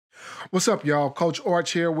What's up, y'all? Coach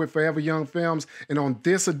Arch here with Forever Young Films, and on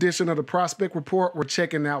this edition of the Prospect Report, we're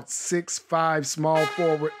checking out 6'5" small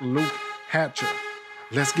forward Luke Hatcher.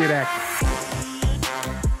 Let's get active.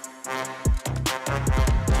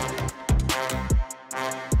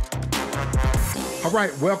 All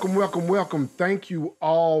right, welcome. Thank you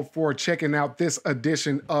all for checking out this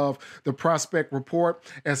edition of the Prospect Report.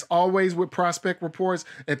 As always with Prospect Reports,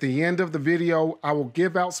 at the end of the video, I will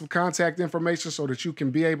give out some contact information so that you can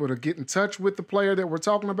be able to get in touch with the player that we're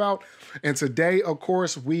talking about. And today, of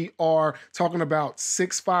course, we are talking about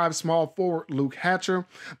 6'5" small forward Luke Hatcher.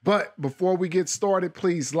 But before we get started,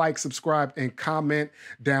 please like, subscribe, and comment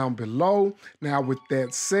down below. Now, with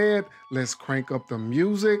that said, let's crank up the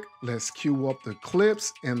music, let's cue up the clips,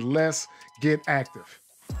 and let's get active.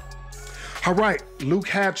 All right, Luke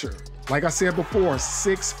Hatcher, like I said before,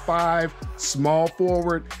 6'5", small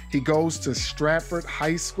forward. He goes to Stratford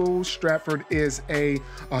High School. Stratford is a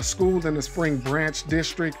school in the Spring Branch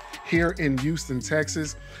district here in Houston,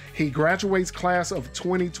 Texas. He graduates class of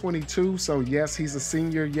 2022, so yes, he's a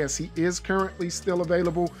senior. Yes, he is currently still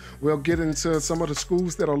available. We'll get into some of the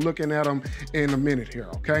schools that are looking at him in a minute here,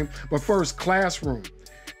 okay? But first, classroom.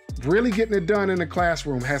 Really getting it done in the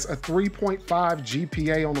classroom. Has a 3.5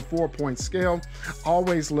 GPA on the 4-point scale.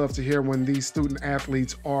 Always love to hear when these student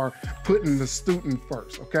athletes are putting the student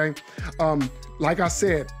first, okay? Like I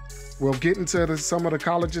said, we'll get into some of the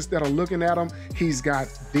colleges that are looking at him. He's got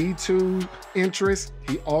D2 interest.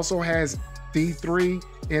 He also has D3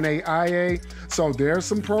 NAIA. So there's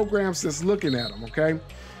some programs that's looking at him, okay?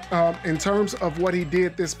 In terms of what he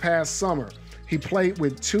did this past summer, he played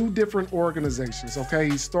with 2 different organizations, okay?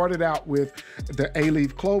 He started out with the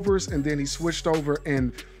A-Leaf Clovers, and then he switched over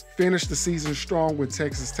and finished the season strong with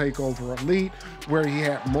Texas Takeover Elite, where he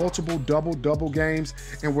had multiple double-double games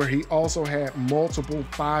and where he also had multiple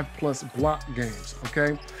 5+ block games,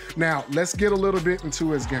 okay? Now, let's get a little bit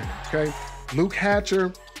into his game, okay? Luke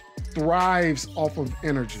Hatcher thrives off of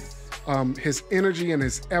energy. His energy and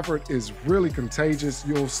his effort is really contagious.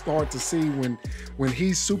 You'll start to see when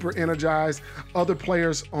he's super energized, other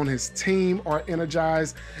players on his team are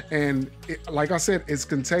energized, and like I said, it's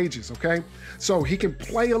contagious, okay? So he can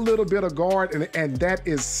play a little bit of guard, and that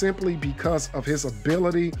is simply because of his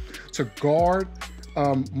ability to guard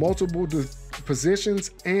multiple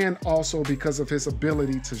positions, and also because of his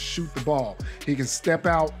ability to shoot the ball. He can step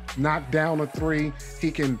out, knock down a 3.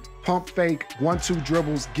 He can pump fake, 1-2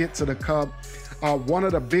 dribbles, get to the cup. One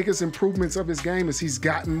of the biggest improvements of his game is he's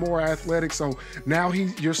gotten more athletic. So now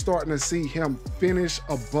you're starting to see him finish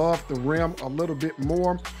above the rim a little bit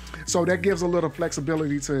more. So that gives a little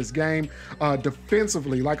flexibility to his game.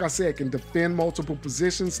 Defensively, like I said, can defend multiple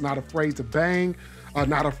positions, not afraid to bang,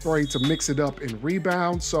 not afraid to mix it up and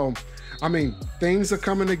rebound. So, I mean, things are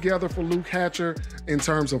coming together for Luke Hatcher in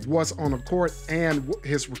terms of what's on the court and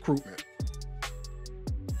his recruitment.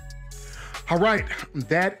 All right,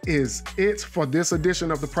 that is it for this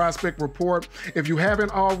edition of the Prospect Report. If you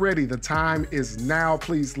haven't already, the time is now.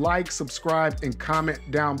 Please like, subscribe, and comment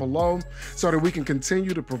down below so that we can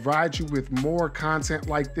continue to provide you with more content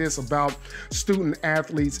like this about student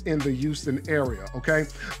athletes in the Houston area, okay?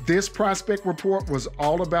 This Prospect Report was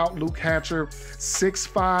all about Luke Hatcher,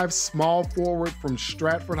 6'5", small forward from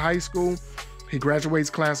Stratford High School. He graduates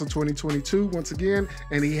class of 2022 once again,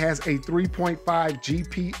 and he has a 3.5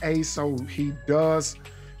 GPA, so he does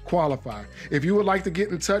qualify. If you would like to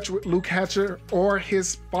get in touch with Luke Hatcher or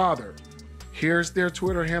his father, here's their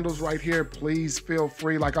Twitter handles right here. Please feel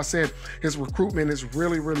free. Like I said, his recruitment is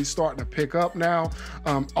really starting to pick up now.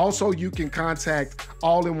 Also, you can contact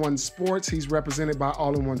All-in-One Sports. He's represented by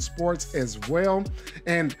All-in-One Sports as well.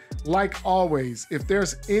 And like always, if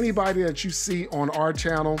there's anybody that you see on our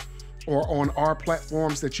channel or on our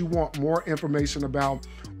platforms that you want more information about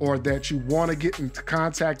or that you want to get into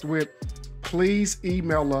contact with, please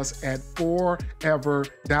email us at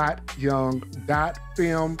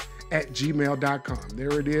forever.young.film@gmail.com.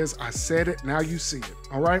 There it is. I said it. Now you see it.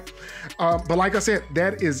 All right. But like I said,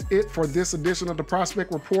 that is it for this edition of the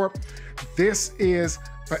Prospect Report. This is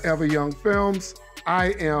Forever Young Films.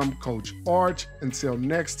 I am Coach Arch. Until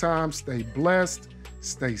next time, stay blessed,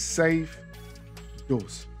 stay safe.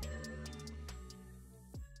 Deuce.